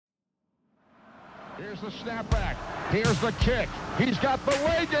Here's the snapback. Here's the kick. He's got the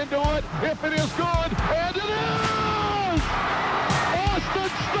leg into it. If it is good, and it is! Austin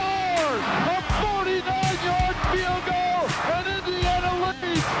scores! A 49-yard field goal, and Indiana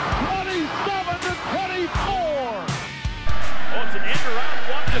leads 27-24. Oh, it's an end around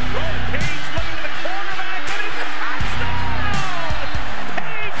one to throw. Page looking to the quarterback, and it's a touchdown!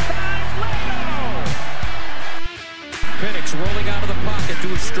 Page times Leno! Penix rolling out of the pocket to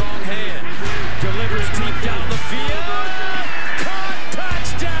a strong hand. Delivers deep down the field. Caught,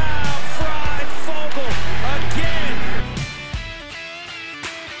 touchdown! Fried Fogel again.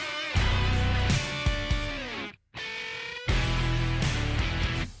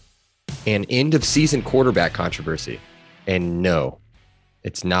 An end of season quarterback controversy. And no,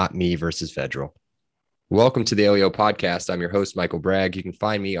 it's not me versus Federal. Welcome to the LEO podcast. I'm your host, Michael Bragg. You can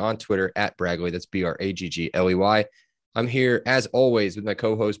find me on Twitter at Bragley. That's Braggley. I'm here, as always, with my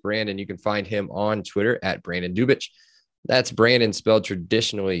co-host, Brandon. You can find him on Twitter at Brandon Dubich. That's Brandon spelled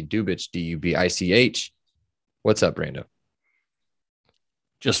traditionally Dubich, D-U-B-I-C-H. What's up, Brando?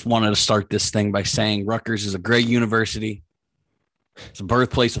 Just wanted to start this thing by saying Rutgers is a great university. It's a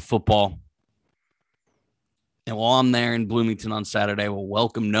birthplace of football. And while I'm there in Bloomington on Saturday, we'll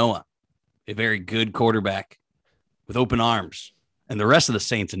welcome Noah, a very good quarterback, with open arms, and the rest of the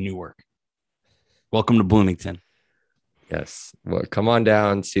Saints in Newark. Welcome to Bloomington. Yes. Well, come on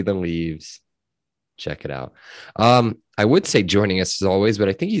down, see the leaves, check it out. I would say joining us as always, but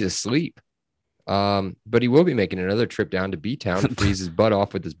I think he's asleep. But he will be making another trip down to B-Town to freeze his butt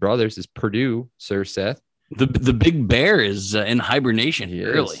off with his brothers. Is Purdue, Sir Seth. The big bear is in hibernation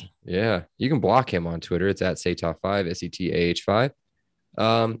early. Yeah. You can block him on Twitter. It's at SATOF5,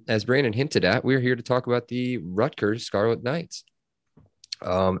 SETAH5. As Brandon hinted at, we're here to talk about the Rutgers Scarlet Knights.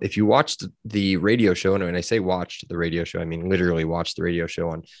 If you watched the radio show, and when I say watched the radio show, I mean literally watched the radio show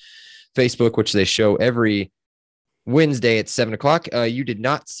on Facebook, which they show every Wednesday at 7:00. You did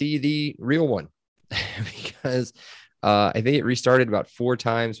not see the real one because I think it restarted about 4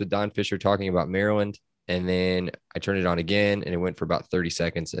 times with Don Fisher talking about Maryland. And then I turned it on again and it went for about 30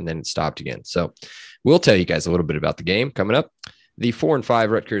 seconds and then it stopped again. So we'll tell you guys a little bit about the game coming up. The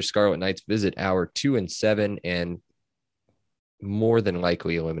 4-5 Rutgers Scarlet Knights visit our 2-7 and more than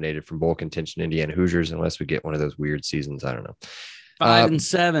likely eliminated from bowl contention Indiana Hoosiers, unless we get one of those weird seasons. I don't know.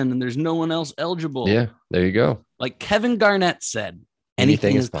 5-7, and there's no one else eligible. Yeah, there you go. Like Kevin Garnett said,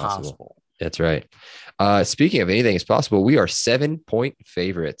 anything is possible. That's right. Speaking of anything is possible, we are 7-point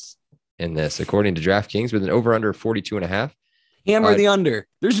favorites in this, according to DraftKings, with an over-under of 42.5. Hammer the under.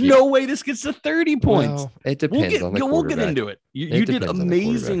 There's no way this gets to 30 points. Well, it depends on the quarterback. We'll get into it. You did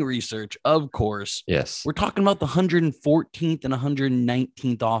amazing research, of course. Yes. We're talking about the 114th and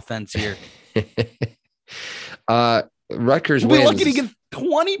 119th offense here. Rutgers we'll wins. We're lucky to get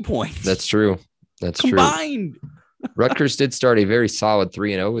 20 points. That's true. That's combined. True. Rutgers did start a very solid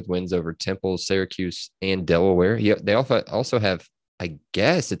 3-0 with wins over Temple, Syracuse, and Delaware. They also have, I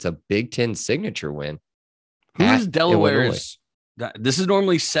guess, it's a Big Ten signature win. Who's Delaware's? This is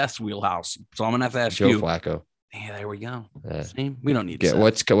normally Seth's wheelhouse, so I'm gonna have to ask Joe Flacco. Yeah, there we go. Same. We don't need.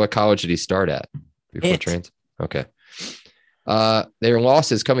 What college did he start at before trans? Okay. Their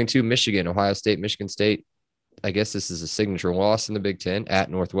losses coming to Michigan, Ohio State, Michigan State. I guess this is a signature loss in the Big Ten at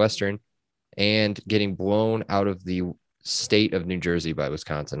Northwestern, and getting blown out of the state of New Jersey by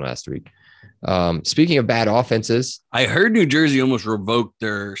Wisconsin last week. Speaking of bad offenses, I heard New Jersey almost revoked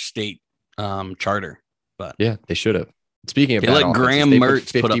their state charter, but yeah, they should have. Speaking of they bad let offenses, Graham they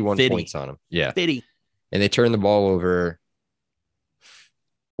Mertz put 51 put up 50 points on them. Yeah, 50. And they turned the ball over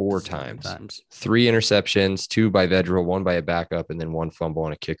 4 times. 3 interceptions, 2 by Vedral, 1 by a backup, and then 1 fumble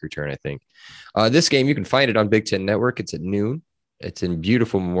on a kick return, I think. This game, you can find it on Big Ten Network. It's at noon. It's in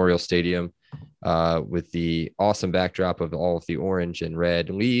beautiful Memorial Stadium with the awesome backdrop of all of the orange and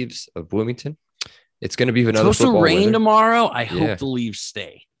red leaves of Bloomington. It's going to be another supposed to rain weather tomorrow. I hope the leaves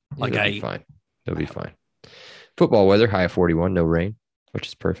stay. It'll be fine. They'll be fine. Football weather, high of 41, no rain, which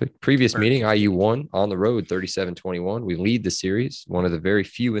is perfect. Previous meeting, IU won on the road, 37-21. We lead the series, one of the very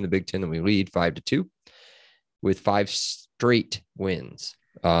few in the Big Ten that we lead, 5-2, with 5 straight wins.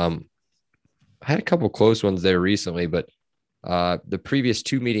 I had a couple close ones there recently, but the previous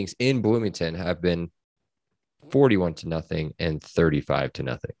 2 meetings in Bloomington have been 41-0 and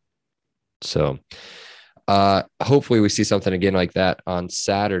 35-0. So hopefully we see something again like that on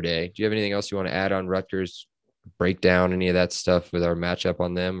Saturday. Do you have anything else you want to add on Rutgers? Break down any of that stuff with our matchup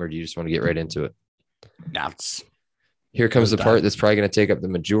on them, or do you just want to get right into it? Here comes the part that's probably going to take up the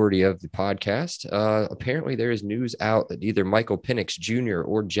majority of the podcast. Apparently there is news out that either Michael Penix Jr.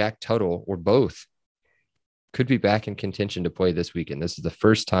 or Jack Tuttle or both could be back in contention to play this weekend. This is the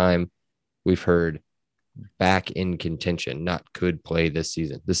first time we've heard back in contention, not could play this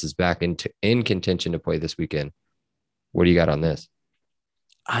season. This is back in contention to play this weekend. What do you got on this?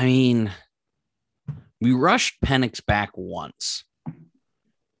 I mean, we rushed Penix back once.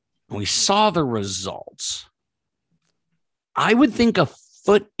 We saw the results. I would think a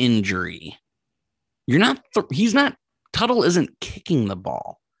foot injury. Tuttle isn't kicking the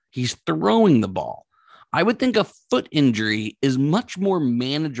ball. He's throwing the ball. I would think a foot injury is much more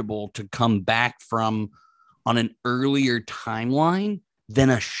manageable to come back from on an earlier timeline than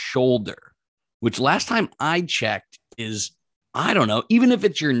a shoulder, which last time I checked is, I don't know, even if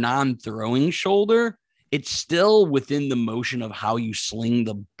it's your non-throwing shoulder, it's still within the motion of how you sling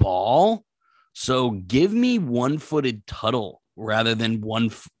the ball. So give me one-footed Tuttle rather than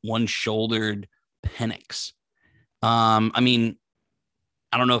one-shouldered Penix. I mean,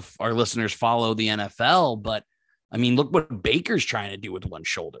 I don't know if our listeners follow the NFL, but I mean, look what Baker's trying to do with one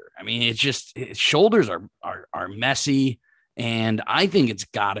shoulder. I mean, shoulders are messy, and I think it's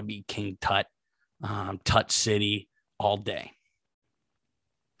got to be King Tut, Tut City all day.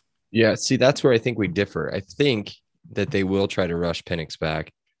 Yeah, see, that's where I think we differ. I think that they will try to rush Penix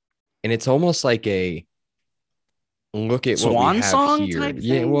back, and it's almost like a look at what we have here.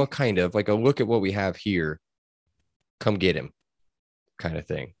 Yeah, well, kind of like a look at what we have here. Come get him. Kind of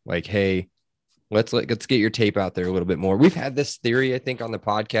thing. Like, hey, let's get your tape out there a little bit more. We've had this theory, I think, on the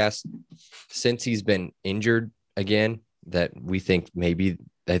podcast since he's been injured again, that we think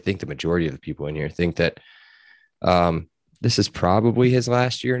I think the majority of the people in here think that this is probably his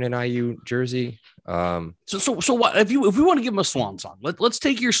last year in an IU jersey. So what if we want to give him a swan song? Let's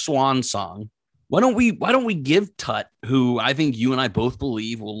take your swan song. Why don't we give Tut, who I think you and I both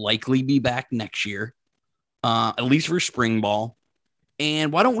believe will likely be back next year, at least for spring ball.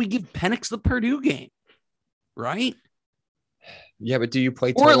 And why don't we give Penix the Purdue game, right? Yeah, but do you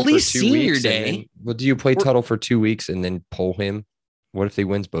play Tuttle or at least for 2 senior weeks day? Do you play Tuttle for 2 weeks and then pull him? What if he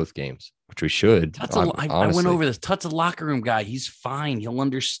wins both games? Which we should. I went over this. Tut's a locker room guy. He's fine. He'll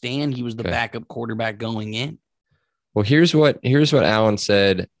understand he was the backup quarterback going in. Well, here's what Alan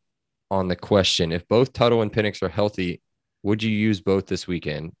said on the question. If both Tuttle and Penix are healthy, would you use both this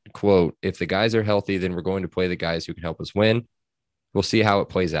weekend? Quote, if the guys are healthy, then we're going to play the guys who can help us win. We'll see how it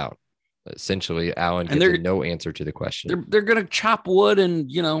plays out. Essentially, Alan gives no answer to the question. They're going to chop wood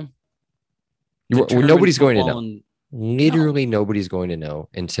and, nobody's going to know. Literally nobody's going to know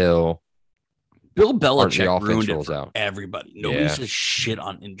until Bill Belichick ruined it for everybody. Nobody says shit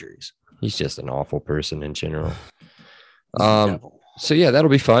on injuries. He's just an awful person in general. So yeah, that'll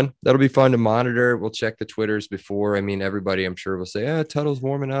be fun. That'll be fun to monitor. We'll check the Twitters before. I mean, everybody I'm sure will say, Tuttle's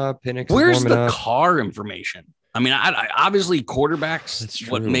warming up. Penix is warming up. Where's the car information? I mean, I obviously quarterbacks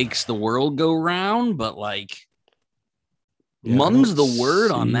what makes the world go round, but mum's the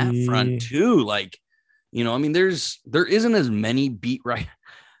word on that front too. Like, I mean, there isn't as many beat right.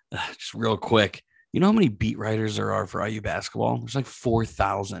 Just real quick, you know how many beat writers there are for IU basketball? There's like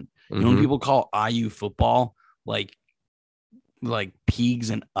 4,000. You know when people call IU football like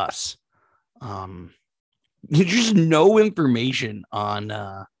pigs and us. There's just no information on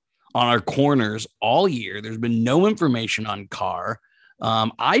our corners all year. There's been no information on Carr.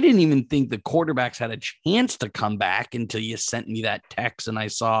 I didn't even think the quarterbacks had a chance to come back until you sent me that text and I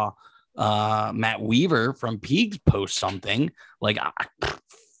saw Matt Weaver from Peegs post something. Like,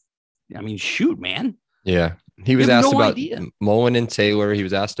 I mean, shoot, man. Yeah. He was asked about Mullen and Taylor. He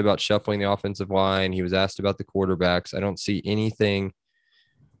was asked about shuffling the offensive line. He was asked about the quarterbacks. I don't see anything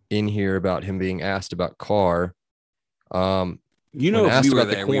in here about him being asked about Carr. If we were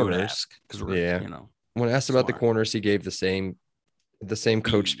there, we would ask. When asked about the corners, he gave the same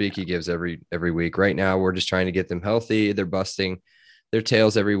coach speak he gives every week. Right now, we're just trying to get them healthy. They're busting their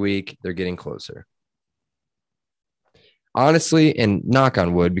tails every week. They're getting closer. Honestly, and knock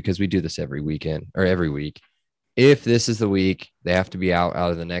on wood, because we do this every weekend or every week. If this is the week they have to be out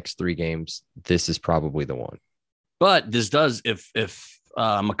of the next 3 games, this is probably the one. But this does, if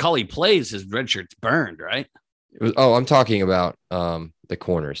McCulley plays, his red shirt's burned, right? I'm talking about the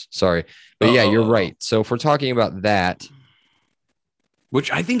corners. Sorry. But you're right. So if we're talking about that, which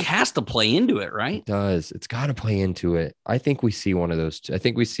I think has to play into it, right? It does. It's got to play into it. I think we see one of those two. I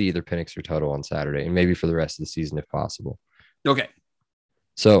think we see either Penix or Tuttle on Saturday, and maybe for the rest of the season if possible. Okay.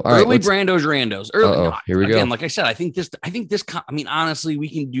 So all early right, Brandos Randos. Early. Here we go. Like I said, I think this. I mean, honestly, we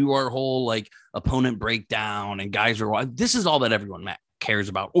can do our whole opponent breakdown and guys are. This is all that everyone cares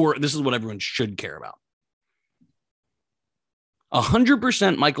about, or this is what everyone should care about.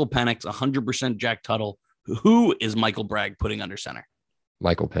 100% Michael Penix, 100% Jack Tuttle. Who is Michael Bragg putting under center?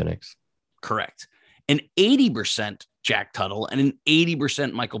 Michael Penix. Correct. An 80% Jack Tuttle and an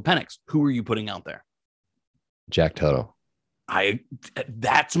 80% Michael Penix. Who are you putting out there? Jack Tuttle.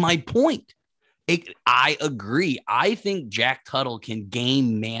 That's my point. I agree. I think Jack Tuttle can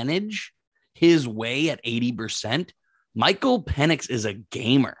game manage his way at 80%. Michael Penix is a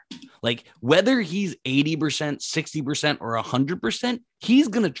gamer. Like, whether he's 80%, 60%, or 100%, he's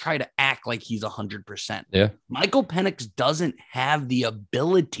going to try to act like he's 100%. Yeah. Michael Penix doesn't have the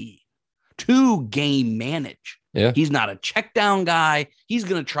ability to game manage. Yeah. He's not a check down guy. He's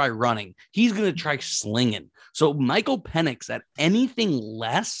going to try running. He's going to try slinging. So Michael Penix at anything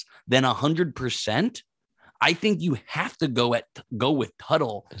less than 100%, I think you have to go with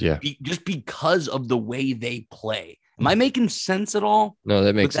Tuttle. Yeah. Just because of the way they play. Am I making sense at all? No,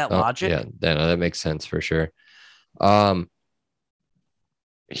 that makes that logic. Yeah, that makes sense for sure.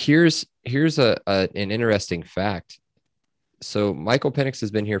 Here's an interesting fact. So Michael Penix has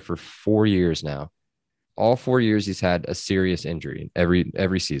been here for 4 years now. All 4 years he's had a serious injury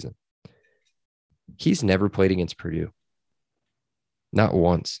every season. He's never played against Purdue. Not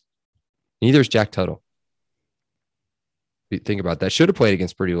once. Neither is Jack Tuttle. Think about that. Should have played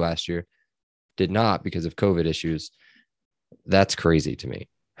against Purdue last year. Did not because of COVID issues. That's crazy to me.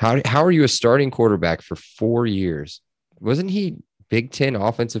 How are you a starting quarterback for 4 years? Wasn't he Big Ten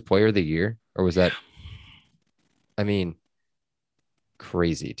Offensive Player of the Year? Or was that? I mean,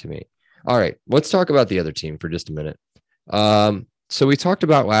 crazy to me. All right, let's talk about the other team for just a minute. So we talked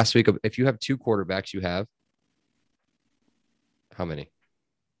about last week, if you have 2 quarterbacks, you have how many?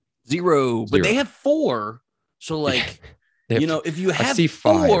 Zero. But they have 4. So, like, if you have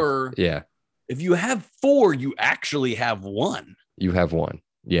 4, yeah. If you have 4, you actually have 1. You have 1.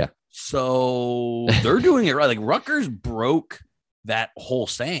 Yeah. So they're doing it right. Like, Rutgers broke that whole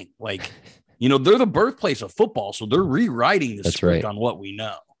saying. Like, they're the birthplace of football. So they're rewriting the script on what we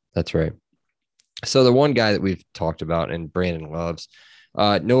know. That's right. So the one guy that we've talked about and Brandon loves,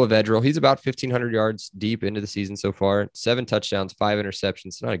 Noah Vedral, he's about 1,500 yards deep into the season so far, 7 touchdowns, 5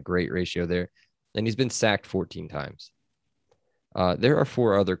 interceptions. Not a great ratio there. And he's been sacked 14 times. There are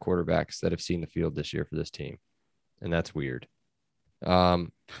 4 other quarterbacks that have seen the field this year for this team, and that's weird. I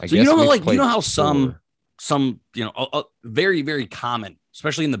guess how some very, very common,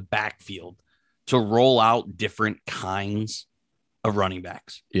 especially in the backfield, to roll out different kinds of running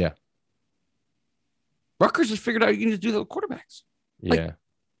backs. Yeah. Rutgers has figured out you can just do that with quarterbacks. Yeah.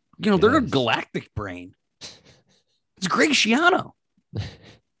 They're a galactic brain. It's Greg Schiano.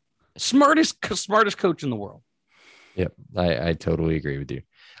 Smartest coach in the world. Yep. I totally agree with you.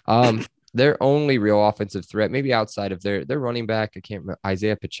 Their only real offensive threat, maybe outside of their running back, I can't remember,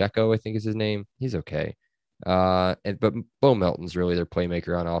 Isaiah Pacheco, I think is his name. He's okay. But Bo Melton's really their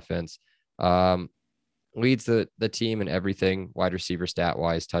playmaker on offense. Leads the team in everything, wide receiver stat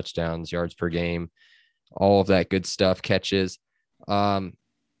wise, touchdowns, yards per game, all of that good stuff, catches.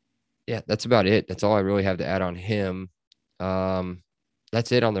 Yeah, that's about it. That's all I really have to add on him.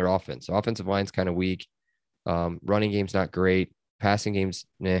 That's it on their offense. So offensive line's kind of weak. Running game's not great. Passing game's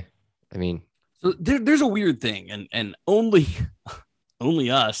nah. I mean, so there's a weird thing, and only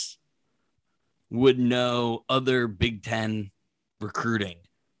us would know other Big Ten recruiting.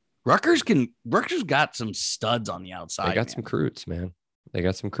 Rutgers got some studs on the outside. They got some recruits, man. They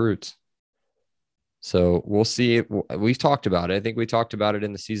got some recruits. So we'll see. We've talked about it. I think we talked about it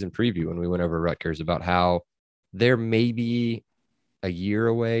in the season preview when we went over Rutgers about how they're maybe a year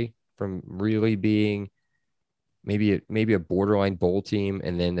away from really being maybe a borderline bowl team,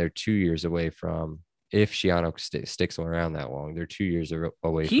 and then they're 2 years away from, if Schiano sticks around that long, they're 2 years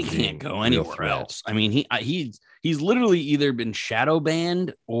away. He can't go anywhere else. I mean, he's literally either been shadow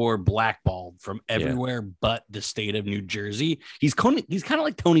banned or blackballed from everywhere but the state of New Jersey. He's kind of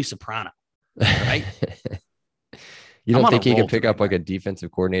like Tony Soprano. Right? You don't think he can pick up like a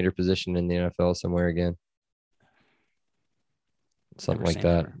defensive coordinator position in the NFL somewhere again? Something like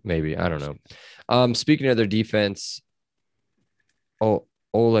that. Maybe. I don't know. Speaking of their defense,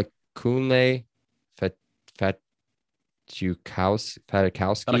 Olakunle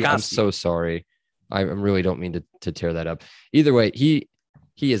Fatakowski. I'm so sorry. I really don't mean to tear that up. Either way, he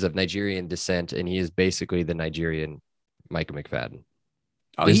is of Nigerian descent, and he is basically the Nigerian Micah McFadden.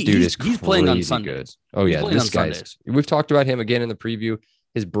 Oh, he's playing on Sundays. Good. Oh, yeah. This guy's, we've talked about him again in the preview.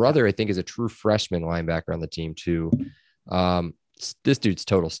 His brother, I think, is a true freshman linebacker on the team, too. This dude's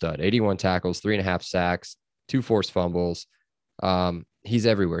total stud. 81 tackles, 3.5 sacks, 2 forced fumbles. He's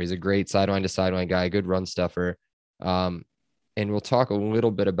everywhere. He's a great sideline to sideline guy, good run stuffer. And we'll talk a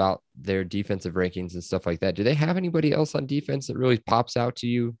little bit about their defensive rankings and stuff like that. Do they have anybody else on defense that really pops out to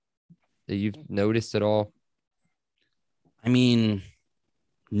you that you've noticed at all? I mean,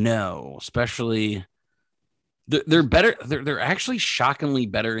 no, especially they're better. They're actually shockingly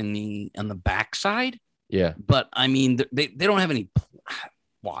better on the backside. Yeah. But I mean, they don't have any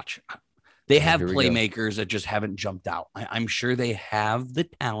watch. They have Here we go. playmakers that just haven't jumped out. I'm sure they have the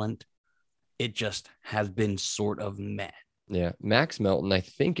talent. It just has been sort of meh. Yeah. Max Melton, I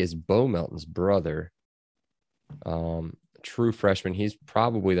think, is Bo Melton's brother. True freshman. He's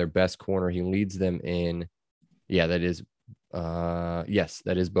probably their best corner. He leads them in. Yeah, that is. Yes,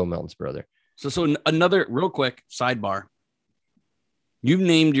 that is Bo Melton's brother. So another real quick sidebar. You've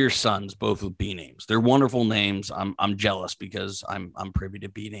named your sons both with B names. They're wonderful names. I'm jealous because I'm privy to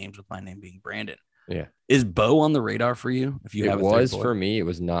B names with my name being Brandon. Yeah. Is Bo on the radar for you? If you It have was for me. It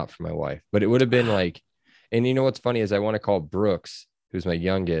was not for my wife, but it would have been like, and you know what's funny is I want to call Brooks, who's my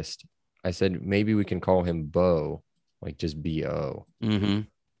youngest. I said, maybe we can call him Bo, like just B-O. Mm-hmm.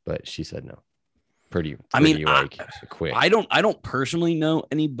 But she said no. Pretty quick. I don't personally know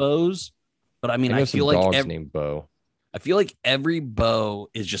any Bows, but I mean, I feel like dogs named Bo. I feel like every Bo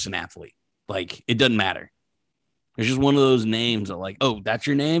is just an athlete. Like it doesn't matter. It's just one of those names that like, oh, that's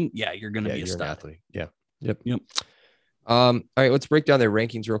your name. Yeah, you're going to be a stud. An athlete. Yeah. Yep. Yep. All right, let's break down their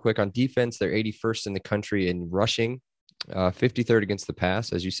rankings real quick. On defense, they're 81st in the country in rushing, 53rd against the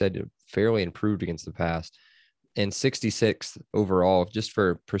pass. As you said, fairly improved against the pass, and 66th overall. Just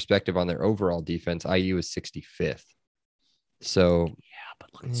for perspective on their overall defense, IU is 65th. So yeah, but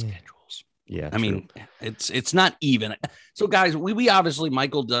look at schedules. Yeah, I mean, it's not even. So guys, we obviously,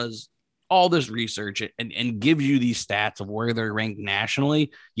 Michael does all this research and gives you these stats of where they're ranked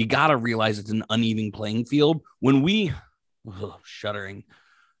nationally. You got to realize it's an uneven playing field. When we shuddering,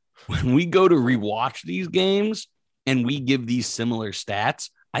 when we go to rewatch these games and we give these similar stats,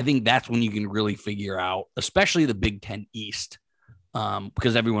 I think that's when you can really figure out, especially the Big Ten East,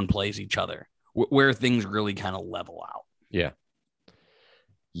 because everyone plays each other, where things really kind of level out. Yeah.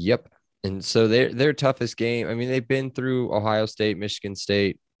 Yep. And so their toughest game, I mean, they've been through Ohio State, Michigan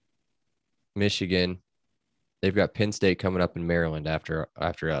State, Michigan. They've got Penn State coming up in Maryland after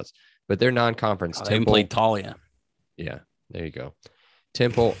us. But they're non-conference. They haven't played Talia. Yeah, there you go.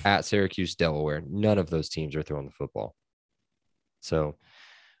 Temple at Syracuse, Delaware. None of those teams are throwing the football. So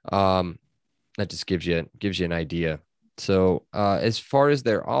that just gives you an idea. So as far as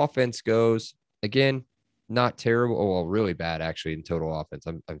their offense goes, again, not terrible. Oh, well, really bad actually in total offense.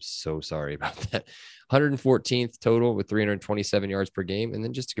 I'm so sorry about that. 114th total with 327 yards per game. And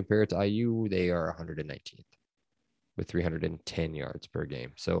then just to compare it to IU, they are 119th with 310 yards per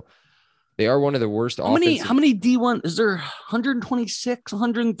game. So they are one of the worst offenses. How many D1 is there? 126,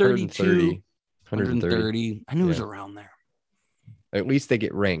 132, 130. I knew it was around there. At least they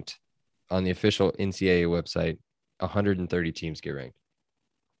get ranked on the official NCAA website. 130 teams get ranked.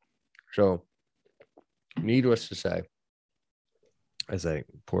 So needless to say, as I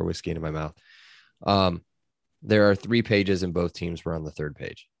pour whiskey into my mouth, there are 3 pages and both teams were on the 3rd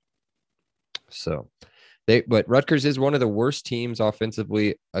page. So but Rutgers is one of the worst teams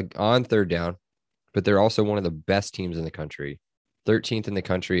offensively on 3rd down, but they're also one of the best teams in the country. 13th in the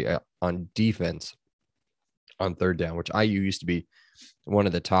country on defense on 3rd down, which IU used to be one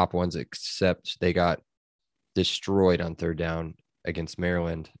of the top ones, except they got destroyed on 3rd down against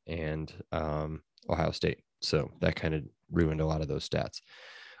Maryland and Ohio State. So that kind of ruined a lot of those stats.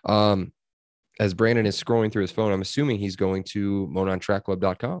 As Brandon is scrolling through his phone, I'm assuming he's going to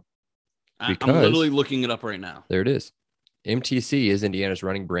monontrackclub.com. I'm literally looking it up right now. There it is. MTC is Indiana's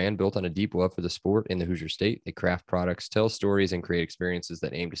running brand built on a deep love for the sport in the Hoosier State. They craft products, tell stories, and create experiences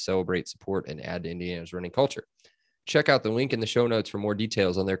that aim to celebrate, support, and add to Indiana's running culture. Check out the link in the show notes for more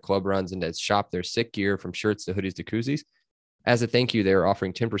details on their club runs and to shop their sick gear from shirts to hoodies to koozies. As a thank you, they're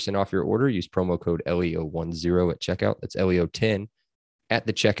offering 10% off your order. Use promo code LEO10 at checkout. That's LEO10 at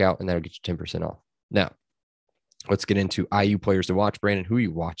the checkout, and that'll get you 10% off. Now, let's get into IU players to watch. Brandon, who are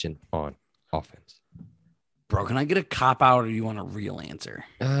you watching on offense? Bro, can I get a cop out or do you want a real answer?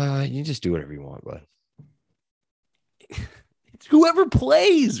 You just do whatever you want, bud. It's whoever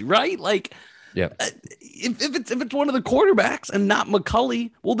plays, right? Like, yeah. If it's one of the quarterbacks and not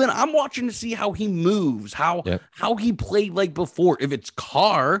McCulley, well, then I'm watching to see how he moves, how he played like before. If it's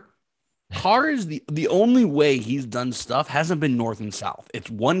Carr is the only way he's done stuff hasn't been north and south. It's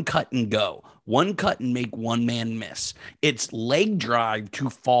one cut and go, one cut and make one man miss. It's leg drive to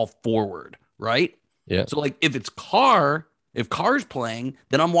fall forward, right? Yeah. So like if Carr's playing,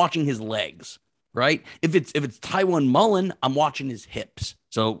 then I'm watching his legs, right? If it's Tywone Mullen, I'm watching his hips.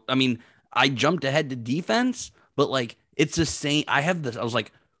 So I mean, I jumped ahead to defense, but like it's the same. I was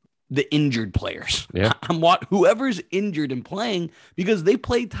like the injured players. Yeah. I'm whoever's injured and playing because they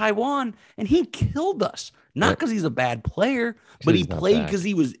played Taiwan and he killed us. Not because he's a bad player, but he played because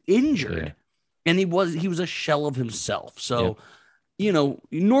he was injured. Yeah. And he was a shell of himself. So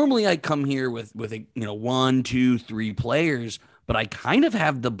normally I come here with 1, 2, 3 players, but I kind of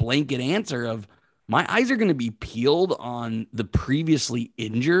have the blanket answer of my eyes are going to be peeled on the previously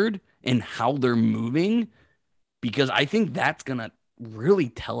injured and how they're moving, because I think that's going to really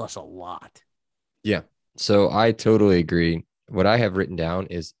tell us a lot. Yeah. So I totally agree. What I have written down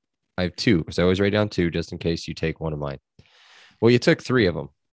is I have 2. So I always write down 2 just in case you take one of mine. Well, you took 3 of them.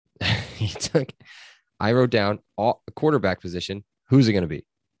 I wrote down quarterback position. Who's it going to be?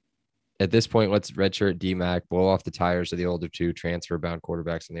 At this point, let's redshirt D-Mac, blow off the tires of the older 2 transfer bound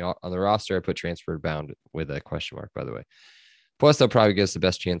quarterbacks on the roster. I put transfer bound with a question mark, by the way. Plus, they'll probably give us the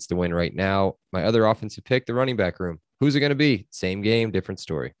best chance to win right now. My other offensive pick, the running back room. Who's it going to be? Same game, different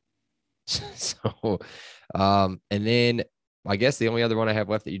story. So, and then I guess the only other one I have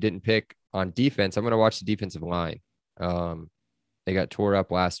left that you didn't pick on defense, I'm going to watch the defensive line. They got tore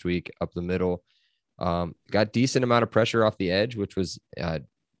up last week up the middle. Got decent amount of pressure off the edge, which was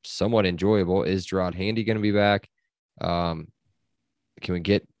somewhat enjoyable. Is Gerard Handy going to be back? Can we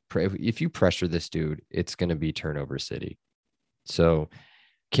get if you pressure this dude, it's going to be turnover city. So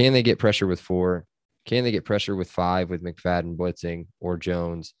can they get pressure with 4? Can they get pressure with 5 with McFadden blitzing or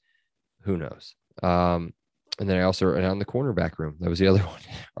Jones? Who knows? And then I also wrote on the cornerback room. That was the other one.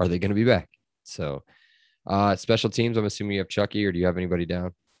 Are they going to be back? So special teams, I'm assuming you have Chucky, or do you have anybody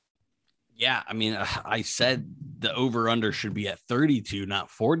down? Yeah, I mean, I said the over-under should be at 32, not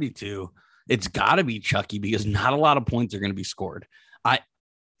 42. It's got to be Chucky because not a lot of points are going to be scored.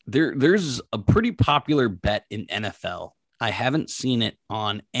 There's a pretty popular bet in NFL. I haven't seen it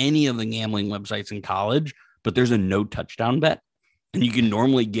on any of the gambling websites in college, but there's a no touchdown bet, and you can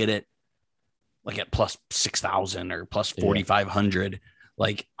normally get it like at plus 6,000 or plus 4,500.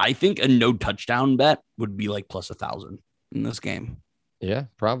 Like, I think a no touchdown bet would be like plus 1,000 in this game. Yeah,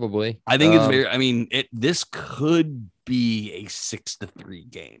 probably. I think it's very, I mean, this could be a 6-3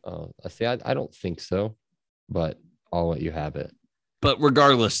 game. See, I don't think so, but I'll let you have it. But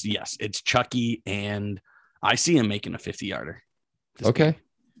regardless, yes, it's Chucky, and I see him making a 50-yarder. Okay.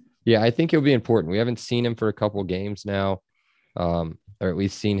 Yeah, I think he'll be important. We haven't seen him for a couple games now, or at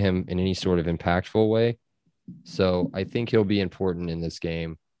least seen him in any sort of impactful way. So I think he'll be important in this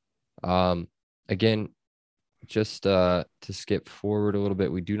game. Again, just to skip forward a little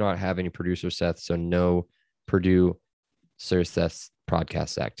bit, we do not have any producer Seth, so no Purdue Sir Seth's podcast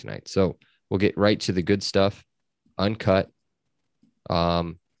sack tonight. So we'll get right to the good stuff, uncut.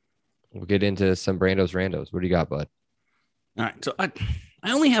 We'll get into some Brando's Randos. What do you got, bud? All right. So I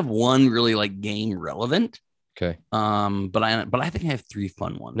only have one really like game relevant. Okay. But I think I have 3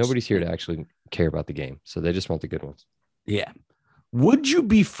 fun ones. Nobody's here to actually care about the game, so they just want the good ones. Yeah. Would you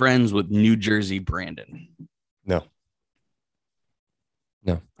be friends with New Jersey Brandon? No.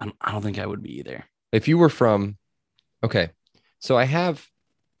 I don't think I would be either. If you were from, okay. So I have,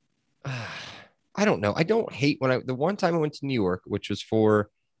 I don't know. I don't hate the one time I went to New York, which was for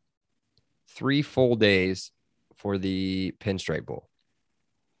 3 full days for the Pinstripe Bowl.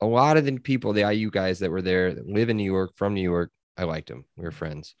 A lot of the people, the IU guys that were there that live in New York, from New York, I liked them. We were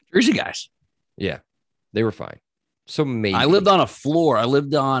friends. Jersey guys. Yeah, they were fine. So maybe. I lived on a floor. I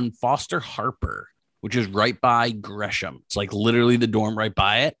lived on Foster Harper, which is right by Gresham. It's like literally the dorm right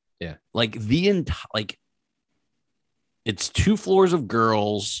by it. Yeah. Like it's 2 floors of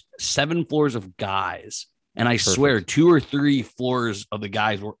girls, 7 floors of guys. And I swear 2 or 3 floors of the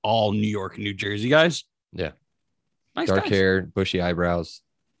guys were all New York and New Jersey guys. Yeah. Nice dark guys. hair, bushy eyebrows.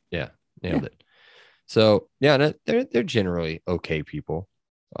 Yeah. Nailed it. So yeah, they're generally okay people.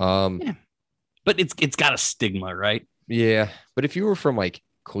 Yeah. But it's got a stigma, right? Yeah. But if you were from like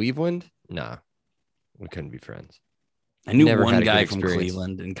Cleveland, nah, we couldn't be friends. I knew one guy from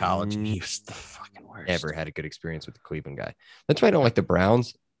Cleveland in college, and he was the fucking worst. Never had a good experience with the Cleveland guy. That's why I don't like the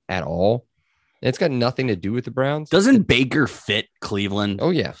Browns at all. And it's got nothing to do with the Browns. Doesn't Baker fit Cleveland?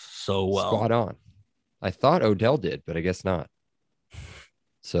 Oh yeah, so well. Spot on. I thought Odell did, but I guess not.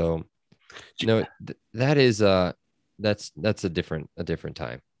 So, that is that's a different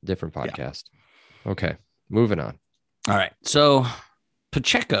time, different podcast. Yeah. Okay, moving on. All right, so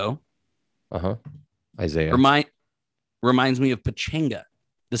Pacheco. Isaiah reminds me of Pachanga,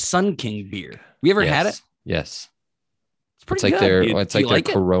 the Sun King beer. We ever had it? Yes. It's pretty like good. It's like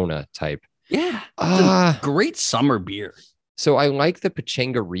their Corona type. Yeah. It's a great summer beer. So I like the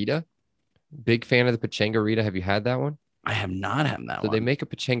Pachanga Rita. Big fan of the Pachanga Rita. Have you had that one? I have not had that one. So they make a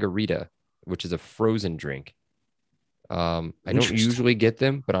Pachanga Rita, which is a frozen drink. I don't usually get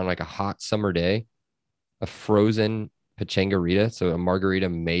them, but on like a hot summer day, a frozen Pachanga Rita, so a margarita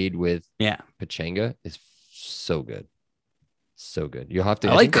made with Pachanga, is so good. So good. You'll have to.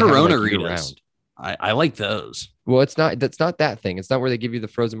 I like Corona Ritas. I like those. Well, that's not that thing. It's not where they give you the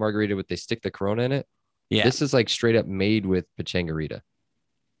frozen margarita with they stick the Corona in it. Yeah. This is like straight up made with pachangarita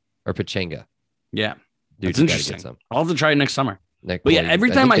or pachanga. Yeah. Dude, It's you gotta interesting. get some. I'll have to try it next summer. But yeah,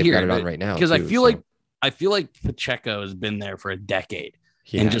 every time I hear it on right now, because too, I feel like Pacheco has been there for a decade,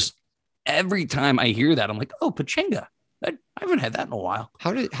 yeah. and just every time I hear that, I'm like, oh, Pachanga. I haven't had that in a while.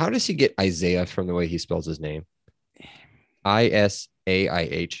 How does he get Isaiah from the way he spells his name?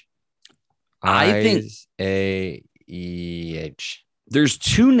 Isaih. I think Isaeh. there's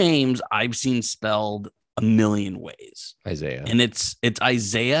two names I've seen spelled a million ways. Isaiah. And it's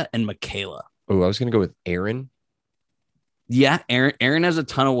Isaiah and Michaela. Oh, I was gonna go with Aaron. Yeah, Aaron has a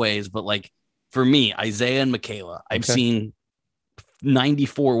ton of ways, but like for me, Isaiah and Michaela, I've seen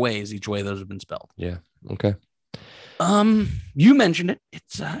 94 ways each way those have been spelled. Yeah. Okay. You mentioned it.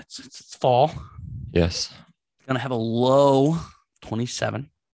 It's fall. Yes. Gonna have a low 27.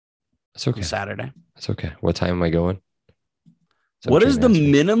 It's okay. On Saturday. It's okay. What time am I going? What is the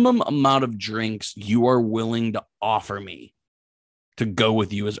minimum amount of drinks you are willing to offer me to go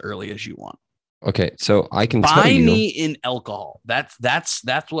with you as early as you want? Okay, so I can tell buy you, me in alcohol. That's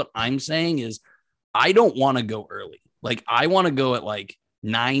what I'm saying is I don't want to go early. Like I want to go at like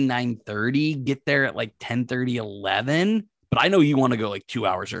 9:30, get there at like 10:30, 11. But I know you want to go like 2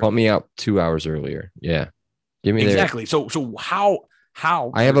 hours early. Bump me out 2 hours earlier. Yeah. Give me exactly. So how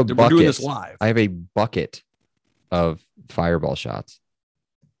I have a we're bucket. doing this live. I have a bucket of fireball shots.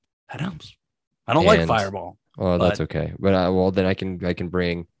 That helps. I don't like fireball. Oh, that's okay. But then I can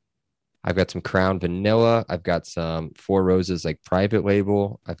bring. I've got some Crown Vanilla. I've got some Four Roses like private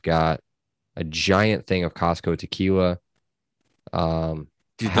label. I've got a giant thing of Costco tequila. Dude,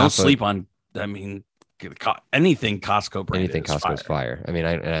 don't sleep on. I mean, anything Costco brand. Anything Costco's fire. I mean,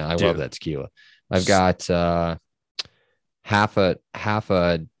 I Dude. love that tequila. I've got half of,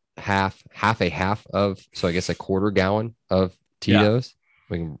 so I guess a quarter gallon of Tito's.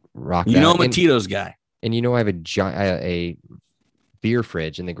 We can rock that. You know I'm a Tito's guy. And you know I have a beer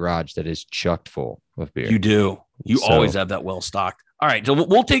fridge in the garage that is chucked full of beer. You do. You always have that well stocked. All right, so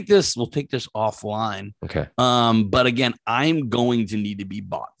we'll take this offline. Okay. But again, I'm going to need to be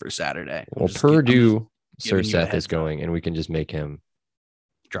bought for Saturday. Well, Purdue Sir Seth is going, and we can just make him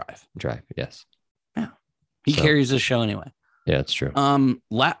drive. Yes. Yeah. He carries this show anyway. Yeah, it's true.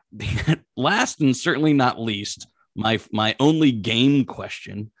 Last and certainly not least, my only game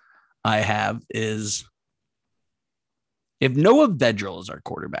question I have is if Noah Vedral is our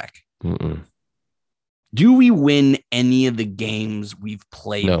quarterback, do we win any of the games we've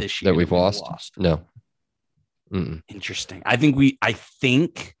played this year that we've lost? No. Interesting. I think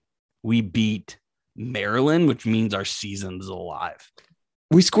we beat Maryland, which means our season's alive.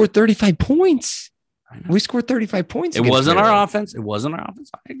 We scored 35 points. We scored 35 points. It wasn't our offense. It wasn't our offense.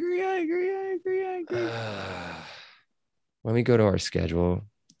 I agree. Let me go to our schedule.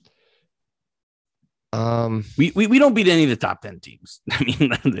 We don't beat any of the top 10 teams. I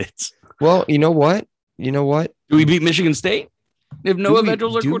mean, it's well, you know what? Do we beat Michigan State? If Noah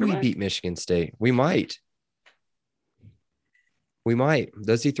Vedral's our quarterback? Do we beat Michigan State? We might.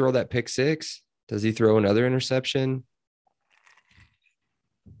 Does he throw that pick six? Does he throw another interception?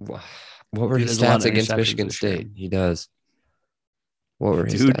 What were his stats against Michigan State? He does. What were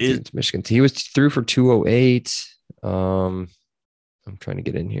his stats against Michigan? He was threw for 208. I'm trying to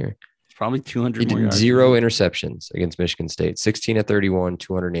get in here. Probably 200 He more did yards. 0 interceptions against Michigan State. 16 of 31,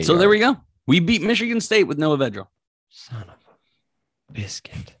 208. So there we go. We beat Michigan State with Noah Vedral. Son of a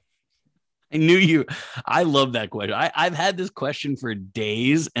biscuit. I knew you. I love that question. I've had this question for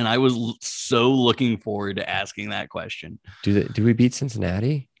days, and I was so looking forward to asking that question. Do we beat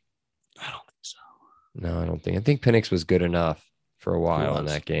Cincinnati? I don't think so. No, I don't think. I think Penix was good enough for a while in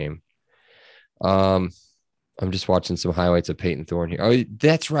that game. I'm just watching some highlights of Peyton Thorne here. Oh,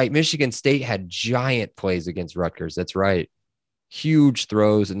 that's right. Michigan State had giant plays against Rutgers. That's right. Huge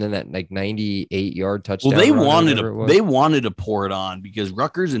throws, and then that like 98-yard touchdown. Well, they wanted to pour it on because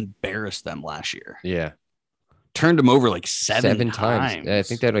Rutgers embarrassed them last year. Yeah. Turned them over like seven times. I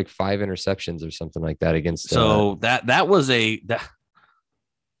think they had like 5 interceptions or something like that against. So that was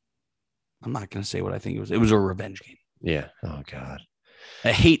I'm not going to say what I think it was. It was a revenge game. Yeah. Oh God.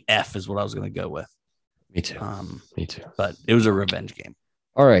 I hate F is what I was going to go with. Me too. Me too. But it was a revenge game.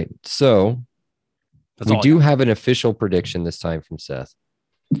 All right. So we do have an official prediction this time from Seth.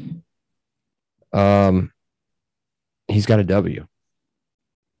 He's got a W.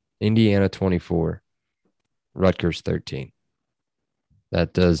 Indiana 24, Rutgers 13.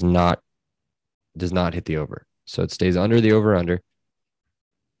 That does not hit the over. So it stays under the over-under.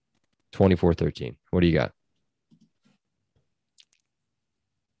 24-13. What do you got?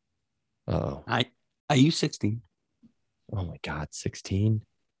 Oh. I use 16. Oh my God, 16.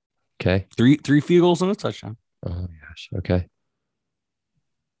 Okay. Three field goals and a touchdown. Oh my gosh. Okay.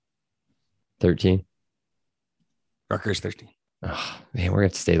 13. Rutgers 13. Oh, man, we're going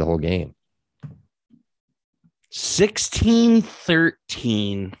to stay the whole game.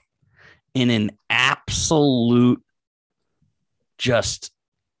 16-13 in an absolute just,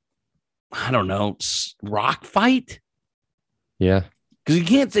 I don't know, rock fight. Yeah. Because you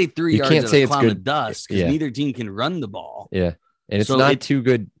can't say 3 yards can't at say a it's cloud good. of dust because neither team can run the ball. Yeah. And it's So not two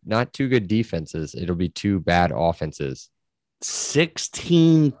good defenses. It'll be two bad offenses.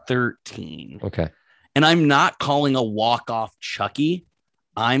 16-13. Okay. And I'm not calling a walk-off Chucky.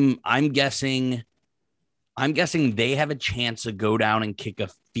 I'm guessing they have a chance to go down and kick a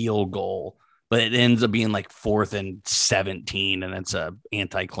field goal, but it ends up being like 4th and 17, and it's a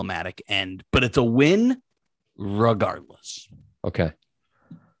anticlimactic end. But it's a win regardless. Okay.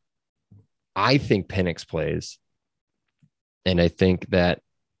 I think Penix plays. And I think that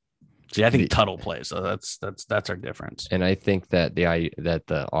Tuttle plays. So that's our difference. And I think that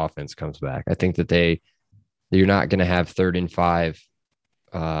the offense comes back. I think that you're not going to have 3rd and 5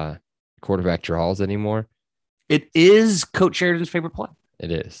 quarterback draws anymore. It is Coach Sheridan's favorite play.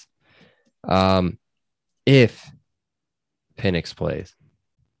 It is. If Penix plays,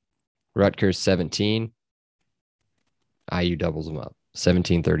 Rutgers 17, IU doubles them up.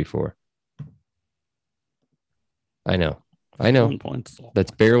 17-34. I know. 1 point.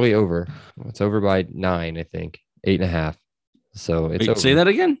 That's barely over. It's over by 9, I think. 8.5. So it's over. Say that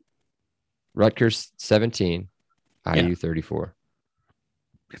again. Rutgers 17, IU 34.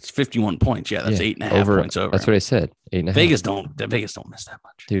 It's 51 points. Yeah, that's 8.5 points over. That's what I said. 8.5. Vegas don't miss that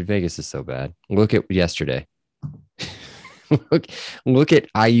much. Dude, Vegas is so bad. Look at yesterday. look at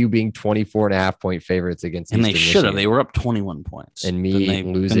IU being 24.5-point favorites against and Eastern they should have. Michigan. They were up 21 points. And me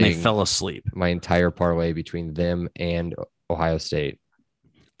losing. And they fell asleep. My entire parlay between them and Ohio State.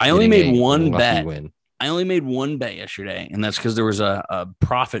 I only made one bet. Win. I only made one bet yesterday, and that's because there was a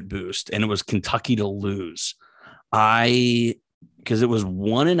profit boost, and it was Kentucky to lose. Because it was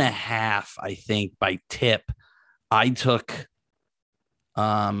 1.5, I think, by tip. I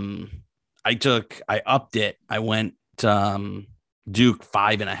upped it. I went Duke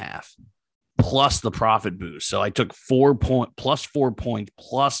 5.5 plus the profit boost. So I took 4 points plus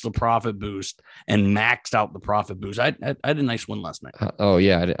the profit boost and maxed out the profit boost. I had a nice win last night.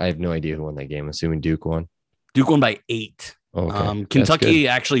 I have no idea who won that game. Assuming Duke won. Duke won by 8. Okay. Kentucky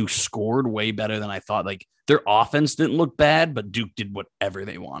actually scored way better than I thought. Like their offense didn't look bad, but Duke did whatever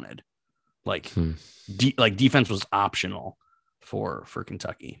they wanted. Like, defense was optional for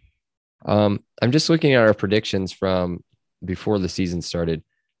Kentucky. I'm just looking at our predictions from before the season started.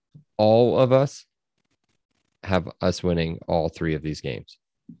 All of us have us winning all 3 of these games.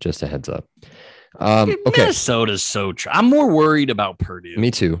 Just a heads up. Okay. Minnesota's so I'm more worried about Purdue. Me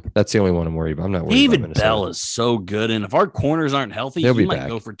too. That's the only one I'm worried about. I'm not worried David about Minnesota. Bell is so good, and if our corners aren't healthy, he might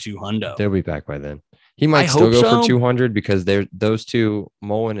go for 200. They'll be back by then. He might still go for 200 because those two,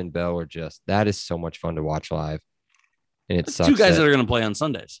 Mullen and Bell, are that is so much fun to watch live. And it sucks. 2 guys that are going to play on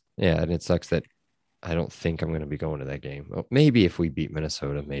Sundays. Yeah, and it sucks that I don't think I'm going to be going to that game. Well, maybe if we beat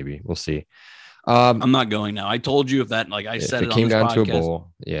Minnesota, maybe we'll see. I'm not going now. I told you if I said it came down to a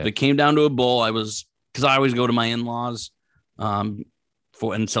bowl. Yeah, if it came down to a bowl, because I always go to my in-laws, and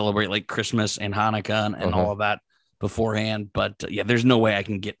celebrate like Christmas and Hanukkah and all of that beforehand. But there's no way I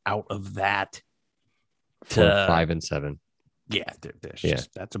can get out of that. To 5-7. Yeah,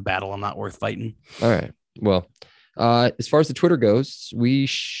 that's a battle I'm not worth fighting. All right. Well, as far as the Twitter goes, we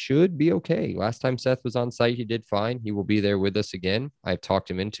should be okay. Last time Seth was on site, he did fine. He will be there with us again. I've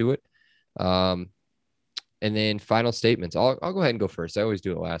talked him into it. And then final statements. I'll go ahead and go first. I always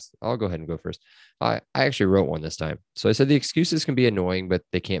do it last. I'll go ahead and go first. I actually wrote one this time. So I said the excuses can be annoying, but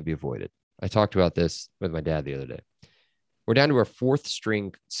they can't be avoided. I talked about this with my dad the other day. We're down to our 4th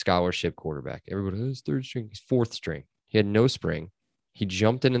string scholarship quarterback. Everybody, his 3rd string, he's 4th string. He had no spring. He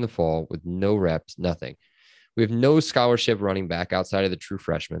jumped in the fall with no reps, nothing. We have no scholarship running back outside of the true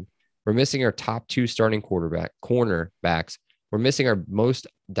freshman. We're missing our top 2 starting cornerbacks. We're missing our most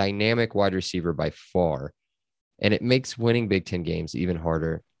dynamic wide receiver by far. And it makes winning Big Ten games even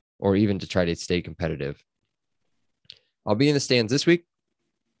harder, or even to try to stay competitive. I'll be in the stands this week.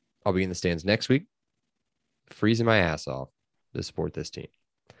 I'll be in the stands next week, freezing my ass off to support this team.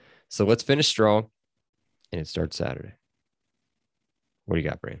 So let's finish strong, and it starts Saturday. What do you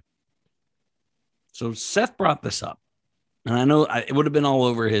got, Brandon? So Seth brought this up, and I know it would have been all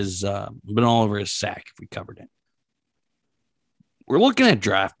over his sack if we covered it. We're looking at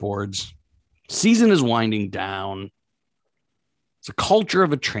draft boards. Season is winding down. It's a culture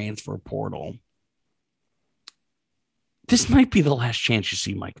of a transfer portal. This might be the last chance you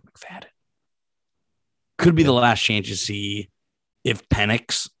see Mike McFadden. Could be the last chance you see if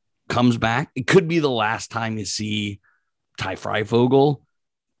Penix comes back. It could be the last time you see Ty Freifogel.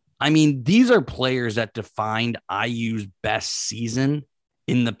 I mean, these are players that defined IU's best season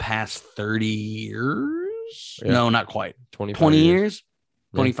in the past 30 years. Yeah. No, not quite. 20 years,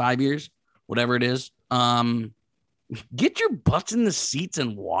 25 years, whatever it is. Get your butts in the seats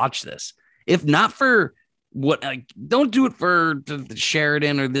and watch this. If not for don't do it for the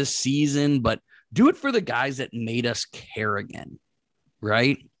Sheridan or this season, but do it for the guys that made us care again,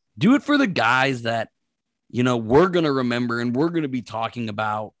 right? Do it for the guys that, we're going to remember and we're going to be talking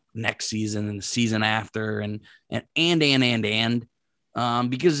about next season and the season after and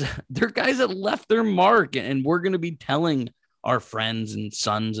because they're guys that left their mark and we're going to be telling our friends and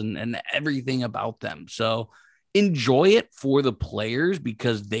sons and everything about them. So enjoy it for the players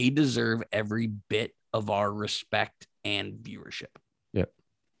because they deserve every bit of our respect and viewership. Yep.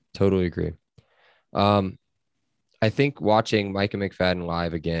 Totally agree. I think watching Micah McFadden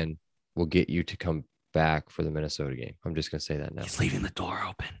live again will get you to come back for the Minnesota game. I'm just going to say that now. He's leaving the door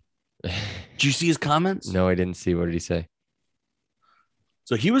open. Did you see his comments? No, I didn't see. What did he say?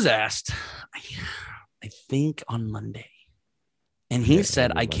 So he was asked, I think on Monday, and he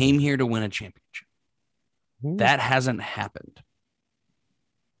said, I came here to win a championship. Ooh. That hasn't happened.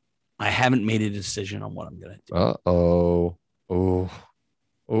 I haven't made a decision on what I'm going to do. Uh-oh.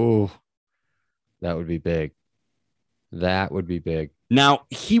 Oh. That would be big. That would be big. Now,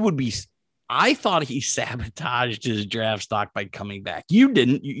 I thought he sabotaged his draft stock by coming back. You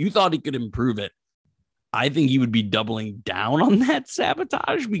didn't. You thought he could improve it. I think he would be doubling down on that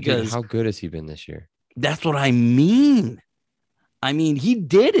sabotage because... Dude, how good has he been this year? That's what I mean. He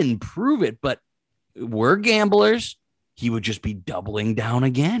did improve it, but we're gamblers. He would just be doubling down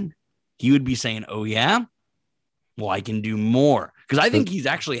again. He would be saying, oh, yeah? Well, I can do more. Because I think he's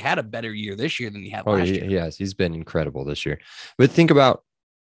actually had a better year this year than he had last year. Yes, he's been incredible this year. But think about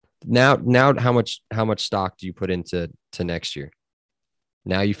now how much stock do you put into next year?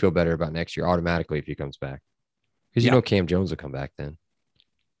 Now you feel better about next year automatically if he comes back. Because Cam Jones will come back then.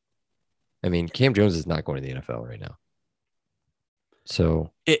 Cam Jones is not going to the NFL right now.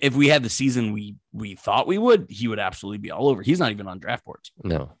 So if we had the season we thought we would, he would absolutely be all over. He's not even on draft boards.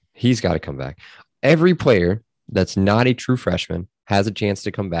 No, he's got to come back. Every player that's not a true freshman has a chance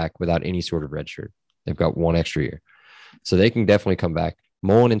to come back without any sort of red shirt. They've got one extra year. So they can definitely come back.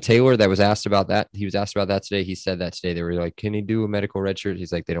 Mullen and Taylor, that was asked about that. He was asked about that today. He said that today. They were like, can he do a medical red shirt?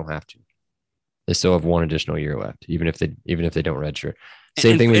 He's like, they don't have to. They still have one additional year left, even if they don't redshirt.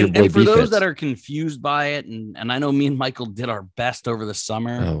 Same thing with your boy. And for those that are confused by it, and I know me and Michael did our best over the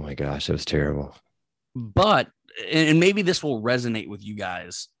summer. Oh my gosh, that was terrible. But and maybe this will resonate with you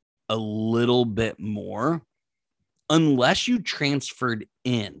guys a little bit more. Unless you transferred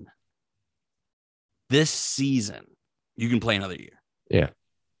in this season, you can play another year. Yeah.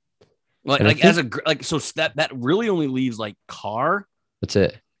 So that really only leaves like Carr. That's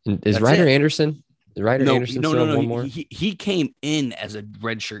it. Is Ryder Anderson? Anderson still have one more? He came in as a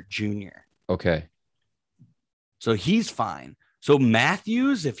redshirt junior. Okay. So he's fine. So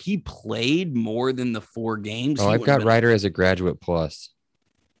Matthews, if he played more than the 4 games. Oh, I've got Ryder as a graduate plus.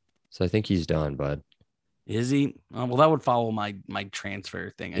 So I think he's done, bud. Is he? Well, that would follow my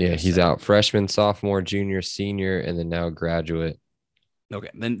transfer thing. He's out. Freshman, sophomore, junior, senior, and then now graduate. Okay,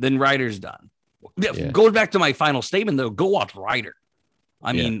 then Ryder's done. Yeah. Goes back to my final statement, though. Go watch Ryder.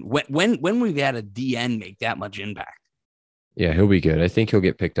 When we've had a DN make that much impact. Yeah, he'll be good. I think he'll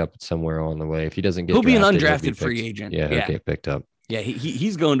get picked up somewhere on the way. If he doesn't get he'll drafted, be an undrafted free agent. Yeah, he'll get picked up. Yeah,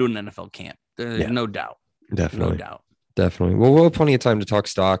 he's going to an NFL camp. There's no doubt. Definitely. No doubt. Definitely. Well, we'll have plenty of time to talk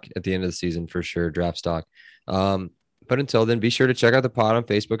stock at the end of the season for sure, draft stock. But until then, be sure to check out the pod on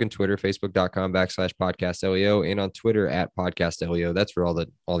Facebook and Twitter, facebook.com/podcastleo, and on Twitter @podcastleo. That's where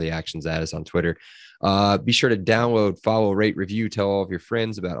all the action's at is on Twitter. Be sure to download, follow, rate, review, tell all of your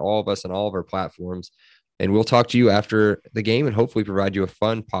friends about all of us on all of our platforms. And we'll talk to you after the game and hopefully provide you a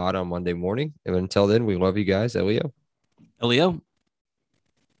fun pod on Monday morning. And until then, we love you guys. Elio. Elio.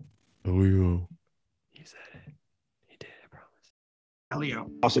 He said it. He did, I promise.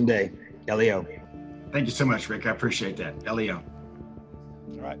 Elio. Awesome day. Elio. Thank you so much, Rick. I appreciate that. Elio.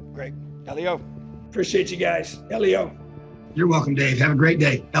 All right, great. Elio. Appreciate you guys. Elio. You're welcome, Dave. Have a great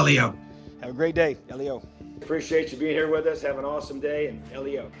day. Elio. Have a great day. Elio. Appreciate you being here with us. Have an awesome day. And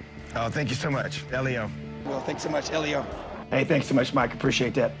Elio. Oh, thank you so much. Elio. Well, thanks so much, Elio. Hey, thanks so much, Mike.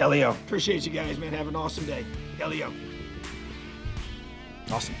 Appreciate that. Elio. Appreciate you guys, man. Have an awesome day. Elio.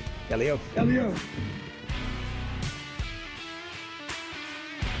 Awesome. Elio. Elio.